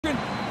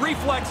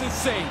Reflexes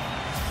safe.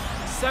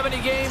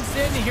 70 games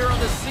in here on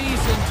the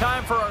season.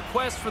 Time for our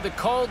quest for the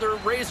Calder.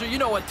 Razor, you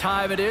know what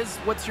time it is.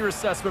 What's your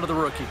assessment of the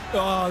rookie?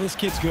 Oh, this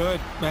kid's good,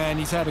 man.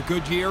 He's had a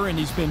good year, and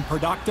he's been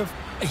productive.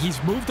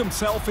 He's moved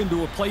himself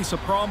into a place of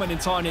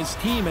prominence on his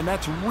team, and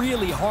that's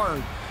really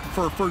hard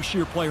for a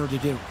first-year player to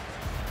do.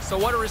 So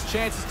what are his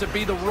chances to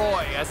be the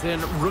Roy, as in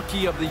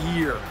Rookie of the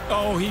Year?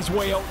 Oh, he's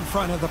way out in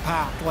front of the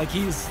pack. Like,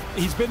 he's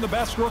been the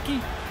best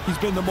rookie. He's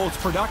been the most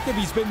productive.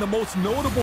 He's been the most notable